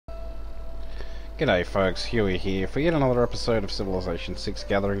G'day folks, Huey here for yet another episode of Civilization 6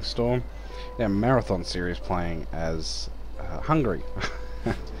 Gathering Storm, our marathon series playing as Hungary.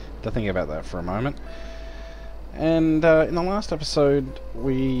 To think about that for a moment. And in the last episode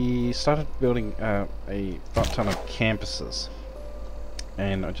we started building a butt ton of campuses,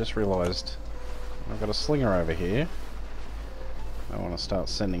 and I just realised I've got a slinger over here I want to start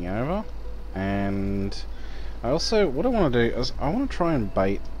sending over, and I also, what I want to do is I want to try and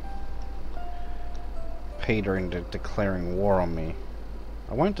bait Peter into declaring war on me.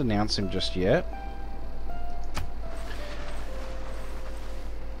 I won't denounce him just yet,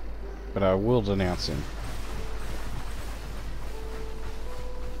 but I will denounce him.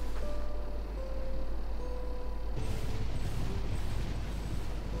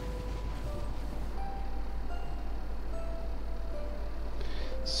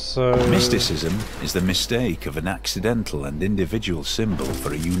 So, mysticism is the mistake of an accidental and individual symbol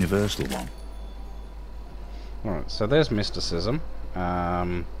for a universal one. Alright, so there's mysticism.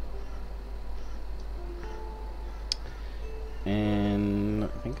 And I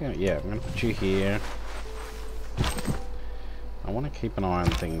think, yeah, I'm going to put you here. I want to keep an eye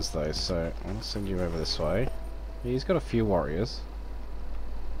on things though, so I want to send you over this way. He's got a few warriors.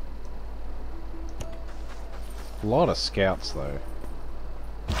 A lot of scouts though.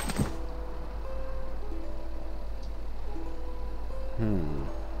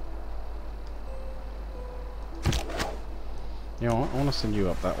 You know what, I want to send you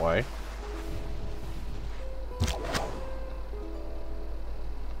up that way.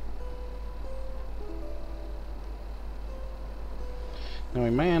 Now we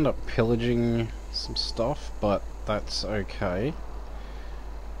may end up pillaging some stuff, but that's okay.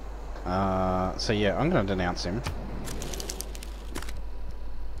 So yeah, I'm going to denounce him.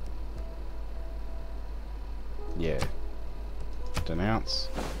 Yeah. Denounce.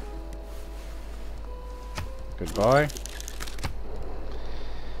 Goodbye.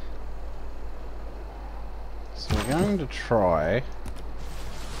 So we're going to try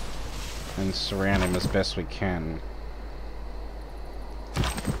and surround him as best we can.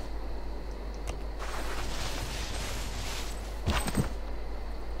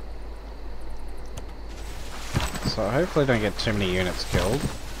 So hopefully don't get too many units killed.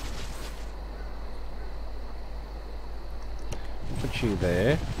 Put you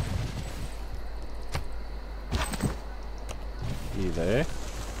there. You there.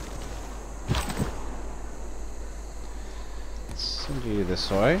 Send you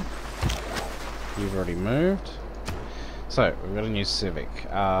this way. You've already moved. So, we've got a new civic.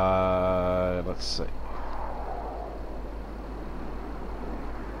 Let's see.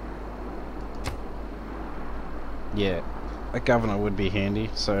 Yeah, a governor would be handy,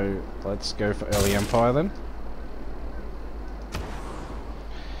 so let's go for early empire then.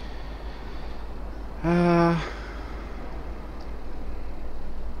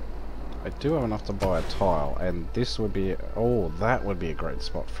 I do have enough to buy a tile, and this would be, oh, that would be a great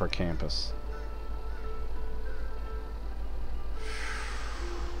spot for a campus.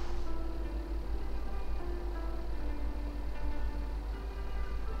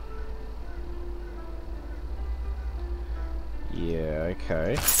 Yeah,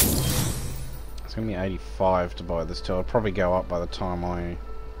 okay. It's gonna be 85 to buy this tile. It'll probably go up by the time I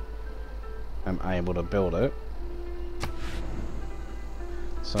am able to build it.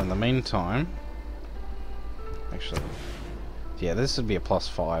 So in the meantime, actually, yeah, this would be a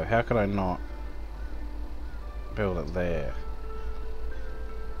 +5. How could I not build it there?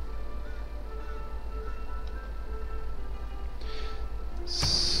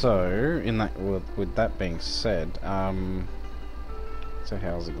 So, in that, with that being said, what's the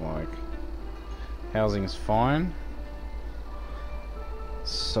housing like? Housing's fine.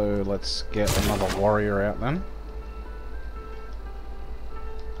 So let's get another warrior out then.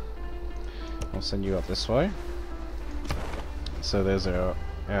 I'll send you up this way. So there's our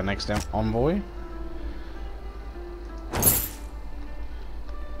next envoy.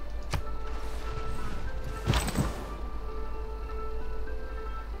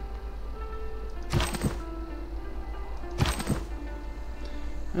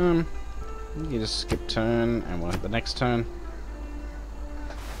 You just skip turn and we'll hit the next turn.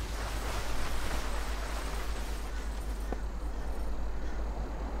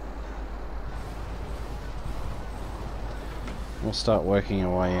 We'll start working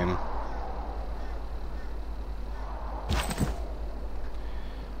our way in.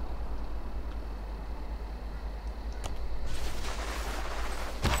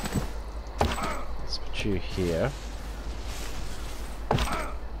 Let's put you here.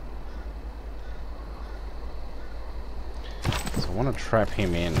 So I want to trap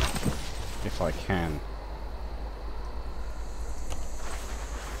him in. if I can.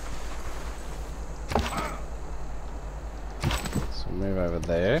 So move over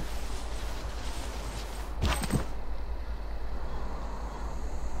there.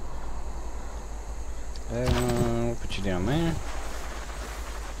 We'll put you down there.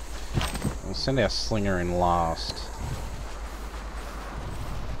 We'll send our slinger in last.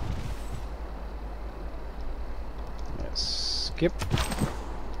 Yeah, skip.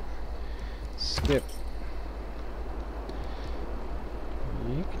 Skip.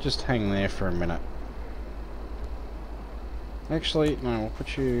 You can just hang there for a minute. Actually, no, we'll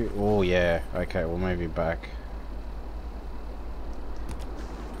put you... Oh, yeah. Okay, we'll move you back.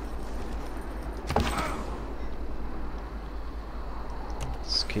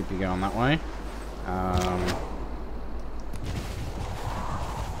 Let's keep you going that way.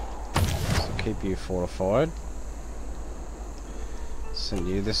 So keep you fortified. Send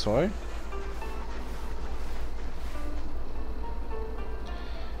you this way.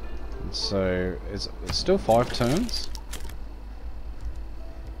 And so, it's still 5 turns?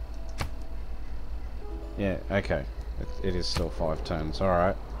 Yeah, okay. It is still 5 turns,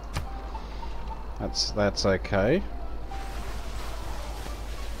 alright. That's okay.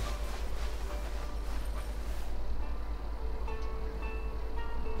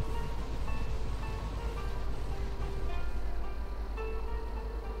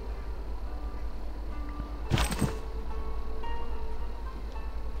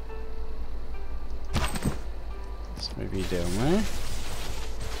 Let's move you down there.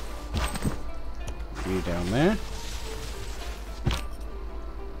 You down there.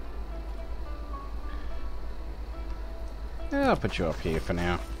 Yeah, I'll put you up here for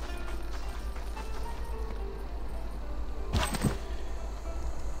now.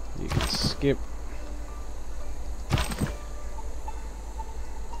 You can skip.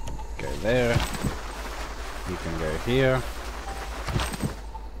 Go there. You can go here.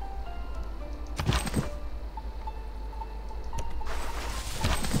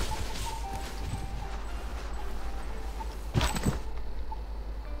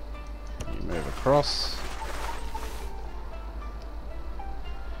 Across,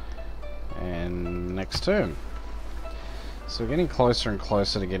 and next turn. So we're getting closer and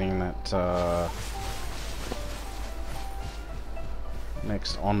closer to getting that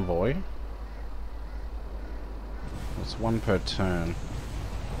next envoy. It's 1 per turn.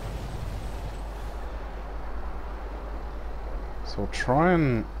 So we'll try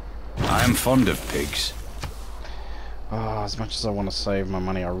and... I am fond of pigs. Oh, as much as I want to save my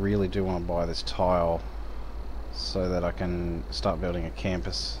money, I really do want to buy this tile so that I can start building a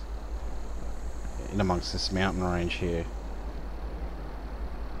campus in amongst this mountain range here.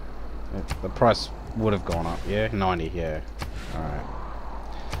 The price would have gone up, yeah? 90, yeah. Alright.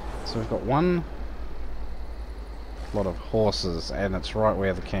 So we've got one lot of horses, and it's right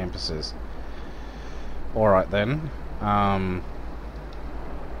where the campus is. Alright then.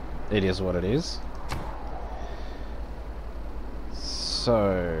 It is what it is.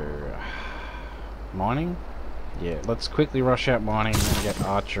 So, mining? Yeah, let's quickly rush out mining and then get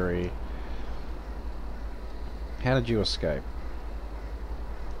archery. How did you escape?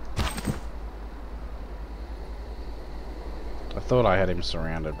 I thought I had him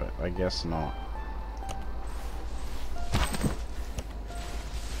surrounded, but I guess not.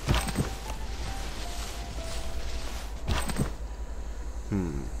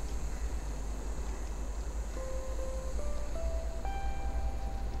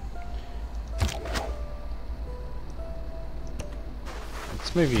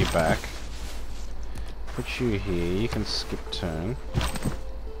 Let's move you back. Put you here. You can skip turn.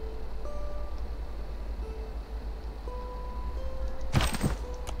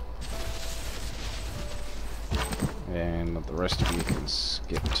 And the rest of you can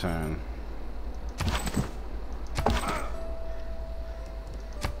skip turn.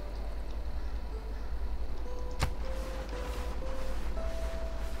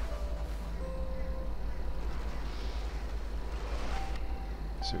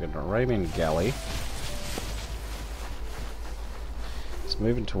 So we've got an Arabian galley. It's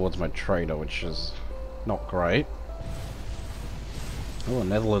moving towards my trader, which is not great. Oh, the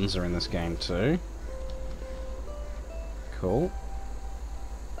Netherlands are in this game too. Cool.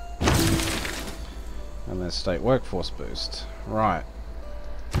 And there's state workforce boost. Right.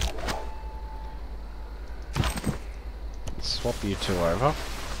 Let's swap you two over.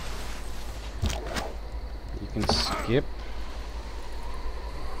 You can skip.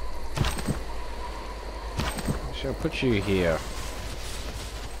 I'll put you here.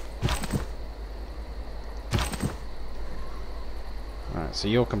 Alright, Alright, so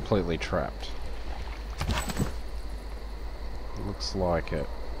you're completely trapped. Looks like it.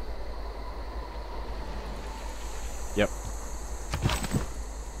 Yep.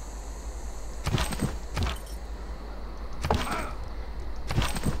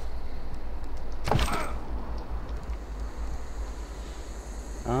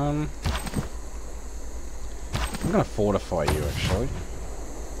 I'm gonna fortify you actually.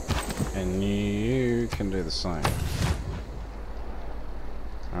 And you can do the same.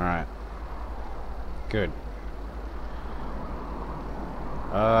 Alright. Good.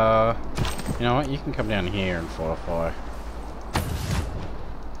 You know what? You can come down here and fortify.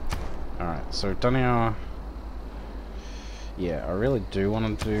 Alright, so we've done our... Yeah, I really do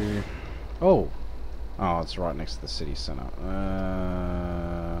want to do... Oh! Oh, it's right next to the city centre.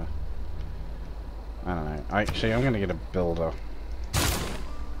 I don't know. Actually, I'm going to get a builder.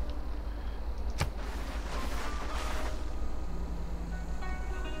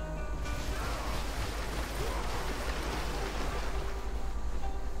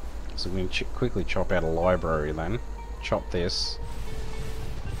 So we can quickly chop out a library then. Chop this.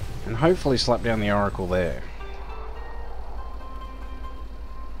 And hopefully slap down the oracle there.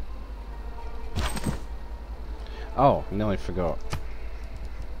 Oh, nearly forgot.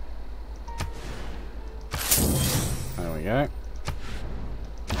 There we go.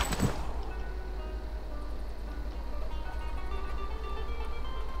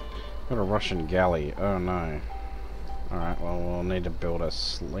 Got a Russian galley. Oh no. Alright, well we'll need to build a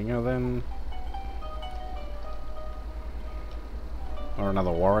slinger then. Or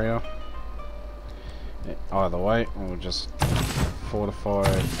another warrior. Yeah, either way, we'll just fortify,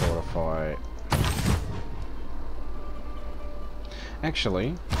 fortify.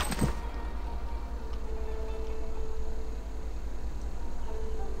 Actually,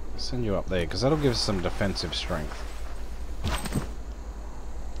 send you up there, because that'll give us some defensive strength.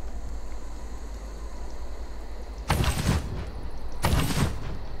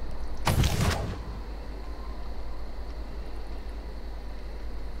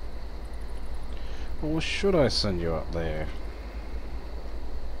 Or should I send you up there?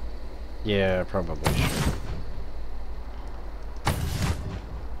 Yeah, probably should.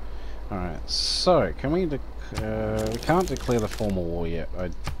 Alright, so, can we we can't declare the formal war yet,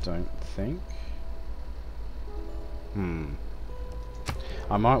 I don't think.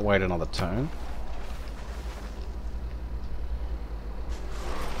 I might wait another turn.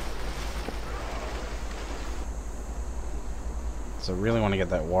 So I really want to get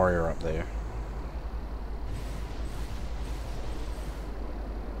that warrior up there.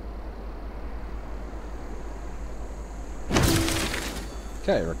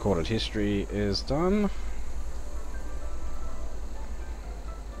 Okay, recorded history is done.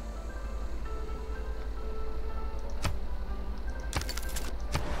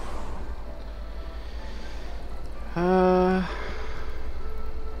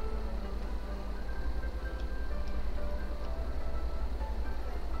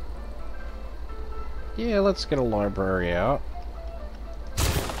 Yeah, let's get a library out.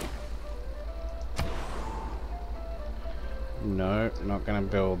 No, not going to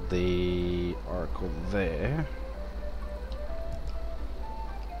build the oracle there.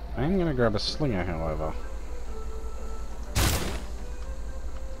 I am going to grab a slinger, however.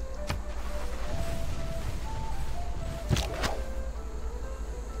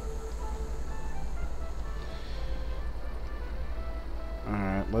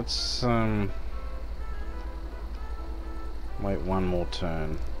 Alright, let's wait one more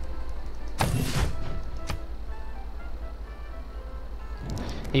turn.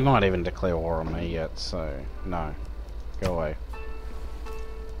 He might even declare war on me yet, so no. Go away.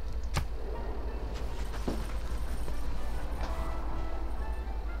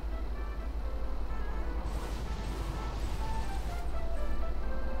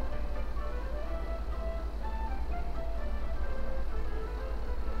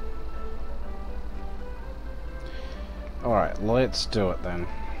 Alright, let's do it then.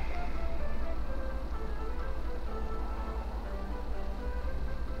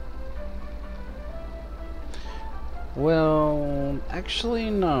 Well, actually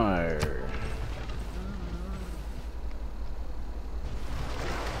no.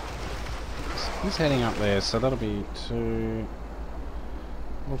 He's heading up there, so that'll be two...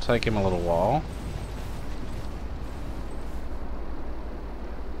 It'll take him a little while.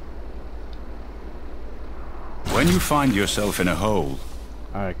 When you find yourself in a hole...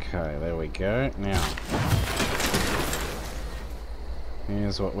 Okay, there we go. Now,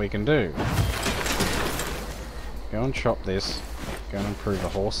 here's what we can do. Go and chop this. Go and improve the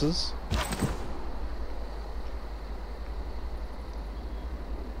horses.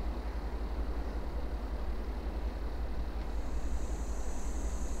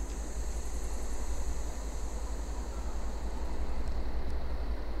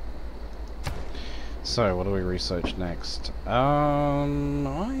 So, what do we research next?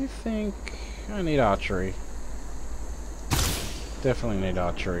 I think I need archery. Definitely need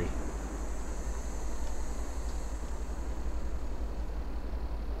archery.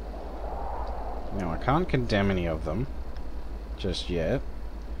 Now, I can't condemn any of them just yet.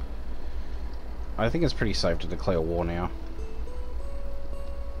 I think it's pretty safe to declare war now.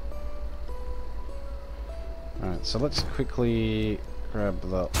 Alright, so let's quickly grab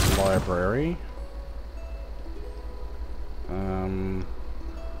the library.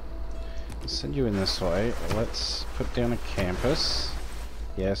 Send you in this way. Let's put down a campus.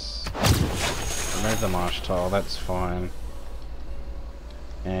 Yes. Remove the marsh tile, that's fine.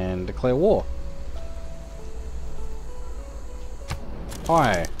 And declare war.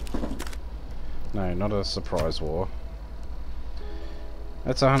 Hi. No, not a surprise war.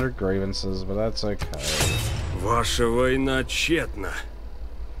 That's 100 grievances, but that's okay. Ваша война тщетна.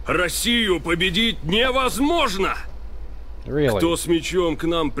 Россию победить невозможно. Really? Кто с мечом к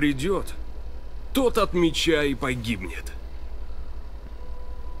нам придет, тот от меча и погибнет.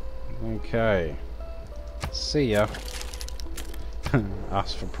 Okay. See ya.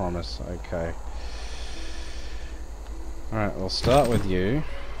 Ask for promise. Okay. Alright, we'll start with you.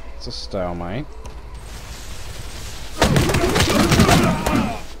 It's a stalemate.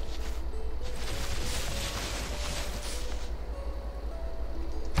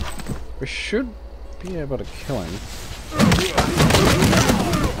 We should be able to kill him.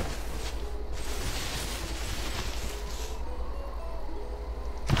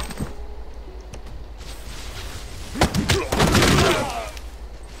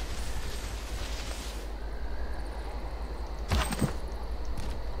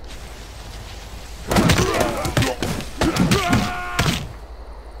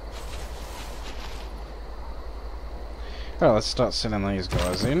 Alright, let's start sending these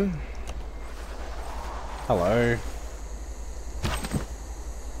guys in. Hello.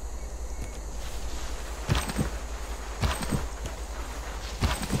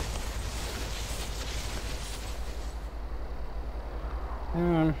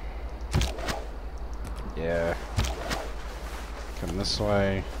 Yeah. Come this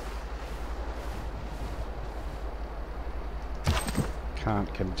way.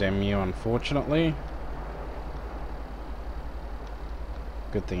 Can't condemn you, unfortunately.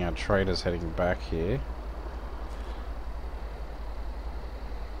 Good thing our trader's heading back here.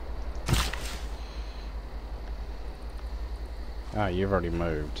 Ah, you've already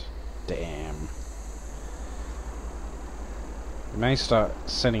moved. Damn. We may start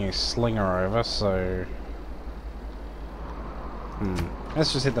sending a slinger over, so...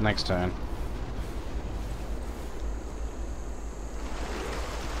 Let's just hit the next turn.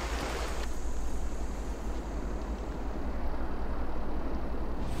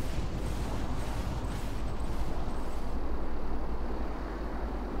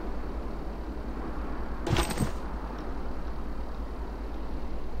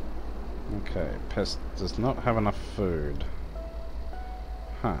 Okay, Pest does not have enough food.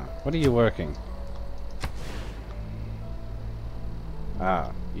 Huh, what are you working?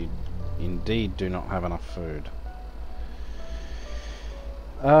 Ah, you indeed do not have enough food.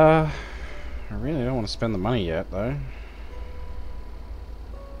 I really don't want to spend the money yet, though.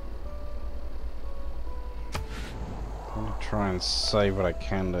 I'm going to try and save what I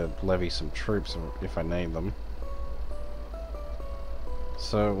can to levy some troops if I need them.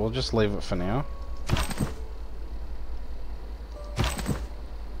 So we'll just leave it for now.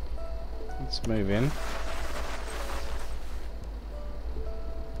 Let's move in.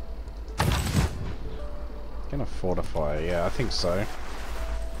 Gonna fortify, yeah, I think so.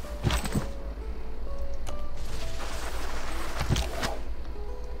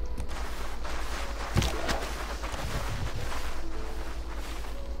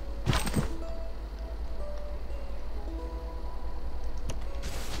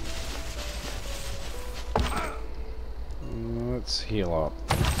 Let's heal up.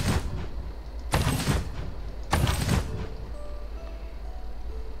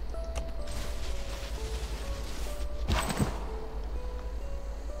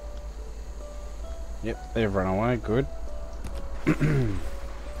 Yep, they've run away, good. I've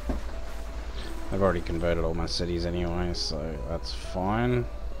already converted all my cities anyway, so that's fine.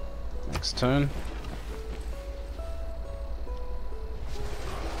 Next turn.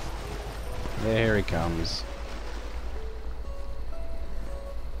 Yeah, here he comes.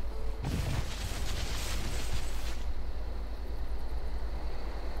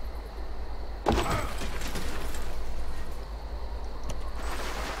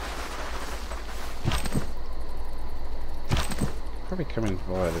 Probably coming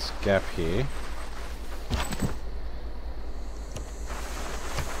via this gap here.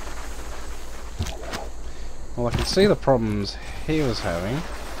 Well, I can see the problems he was having.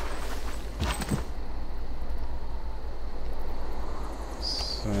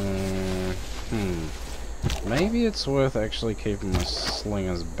 So, maybe it's worth actually keeping my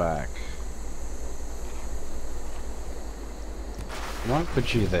slingers back. Might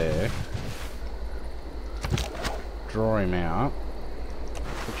put you there. Draw him out.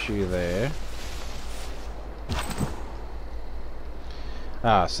 Put you there.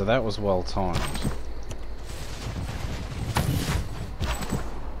 Ah, so that was well timed.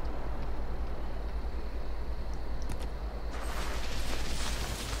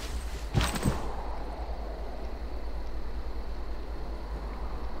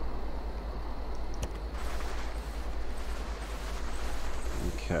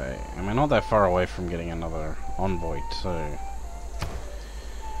 Okay, and we're not that far away from getting another envoy too.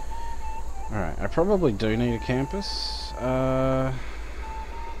 Alright, I probably do need a campus.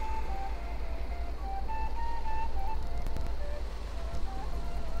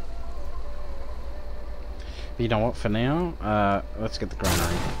 You know what, for now, let's get the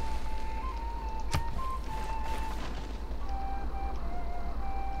granary.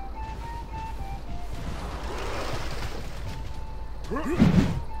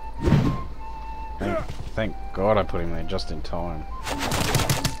 Thank God I put him there just in time.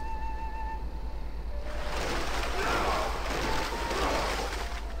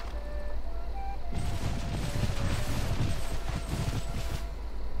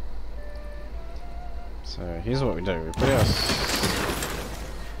 So here's what we do. We put our...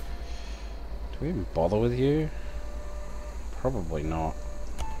 Do we even bother with you? Probably not.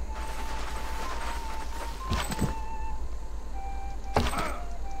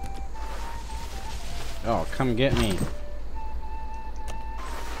 Oh, come get me.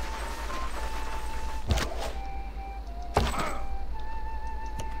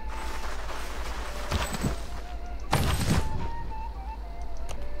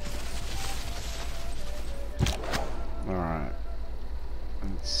 Alright.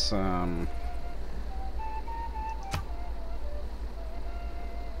 Let's,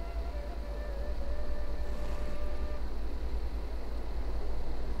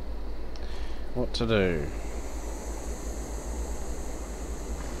 what to do?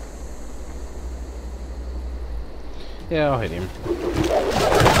 Yeah, I'll hit him.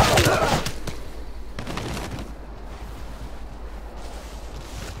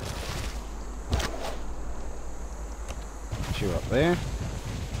 Put you up there.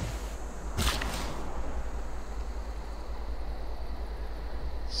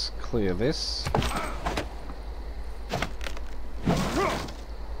 Let's clear this.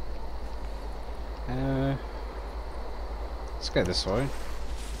 Let's go this way.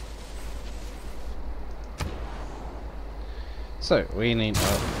 So, we need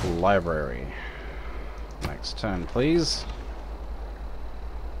a library. Next turn, please.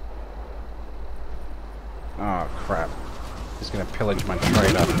 Oh, crap. He's gonna pillage my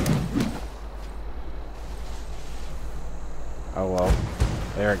trader. Oh well.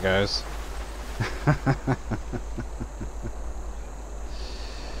 There it goes.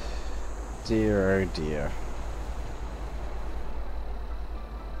 Dear, oh dear.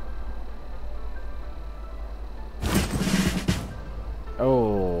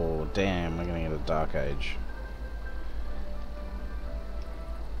 Oh, damn, we're gonna get a Dark Age.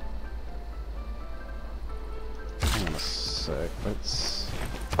 Hang on a sec, let's...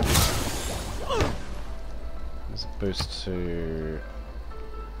 There's a boost to...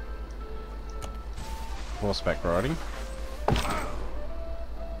 horseback riding.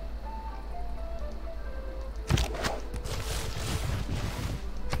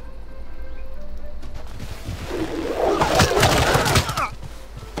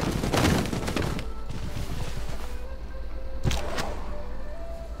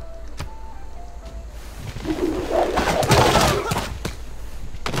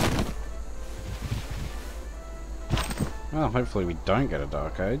 Well, hopefully we don't get a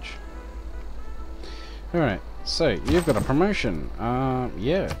Dark Age. Alright, so you've got a promotion.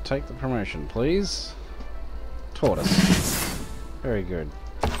 Yeah, take the promotion, please. Tortoise. Very good.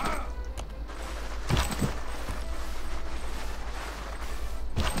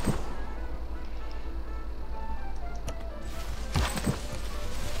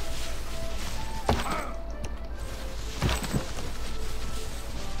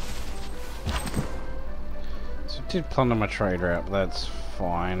 Did plunder my trader out, but that's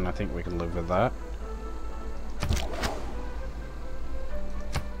fine. I think we can live with that.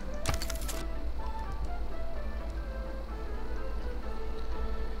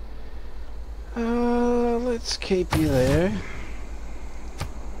 Let's keep you there.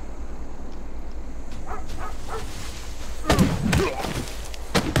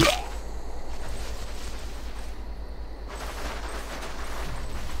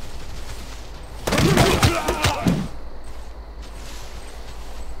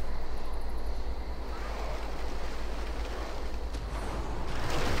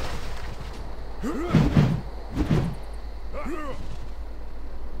 Yeah,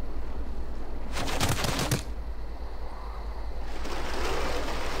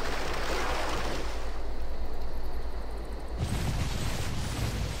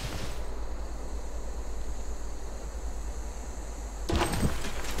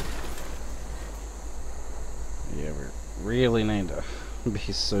 we really need to be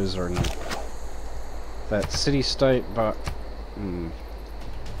suzerain that city-state, but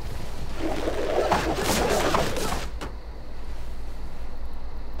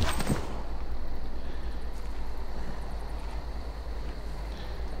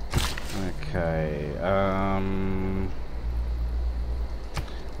okay,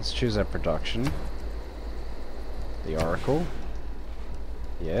 let's choose our production. The Oracle.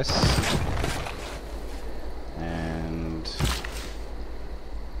 Yes. And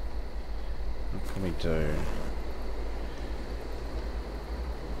what can we do?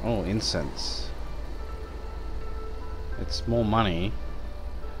 Oh, incense. It's more money.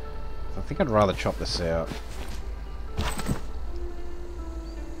 I think I'd rather chop this out.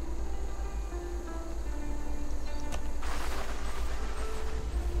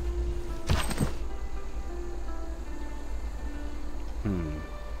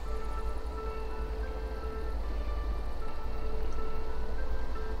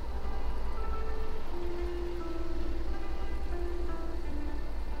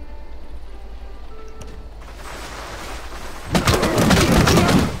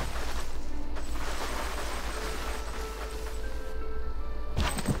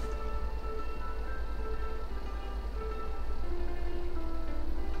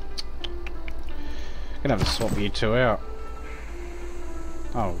 Gonna have to swap you two out.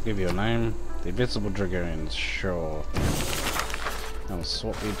 I'll give you a name. The Invincible Dragoons, sure. I'll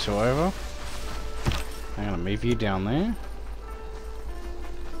swap you two over. I'm gonna move you down there.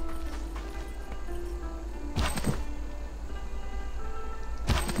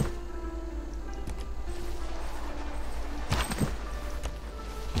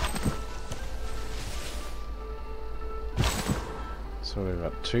 So we've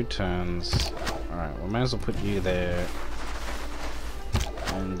got 2 turns. Alright, we may as well put you there.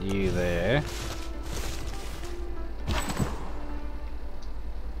 And you there.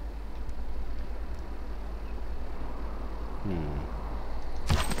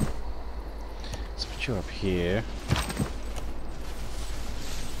 Let's put you up here.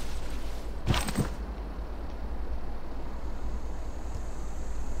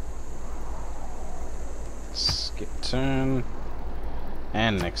 Skip turn.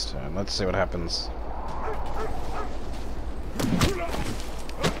 And next turn. Let's see what happens.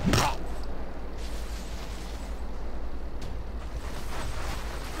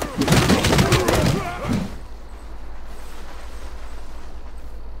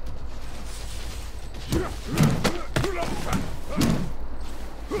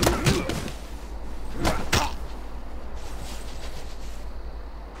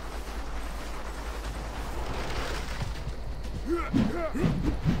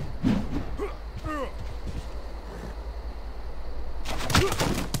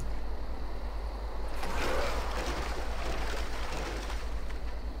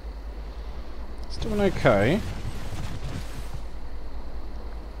 It's doing okay.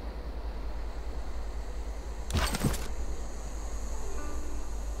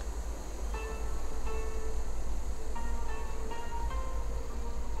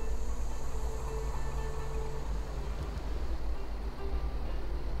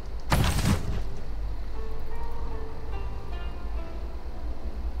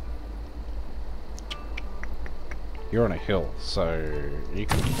 You're on a hill, so you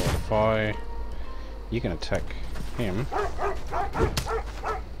can fortify. You can attack him.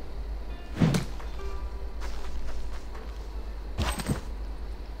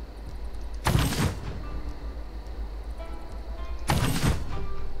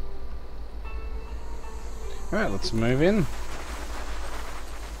 Alright, let's move in.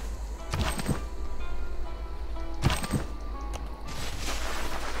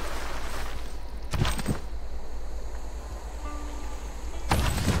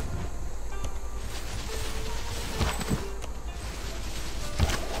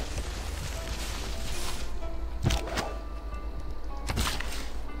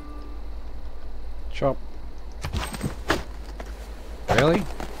 Chop. Really?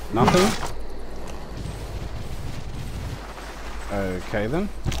 Nothing? Okay then.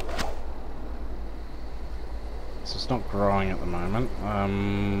 So it's not growing at the moment.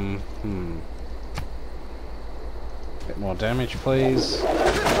 Bit more damage, please.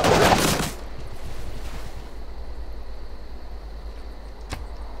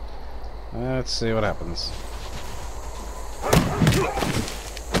 Let's see what happens.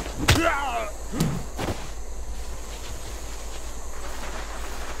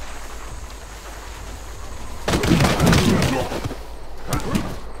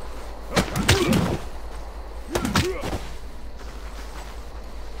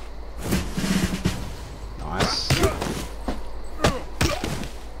 Nice.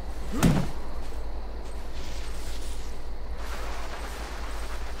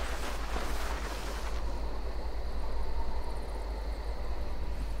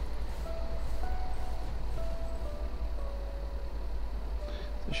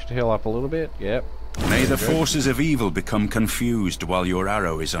 Should heal up a little bit. Yep. May the forces of evil become confused while your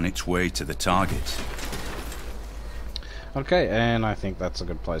arrow is on its way to the target. Okay, and I think that's a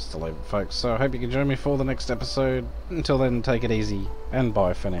good place to leave it, folks. So I hope you can join me for the next episode. Until then, take it easy, and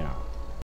bye for now.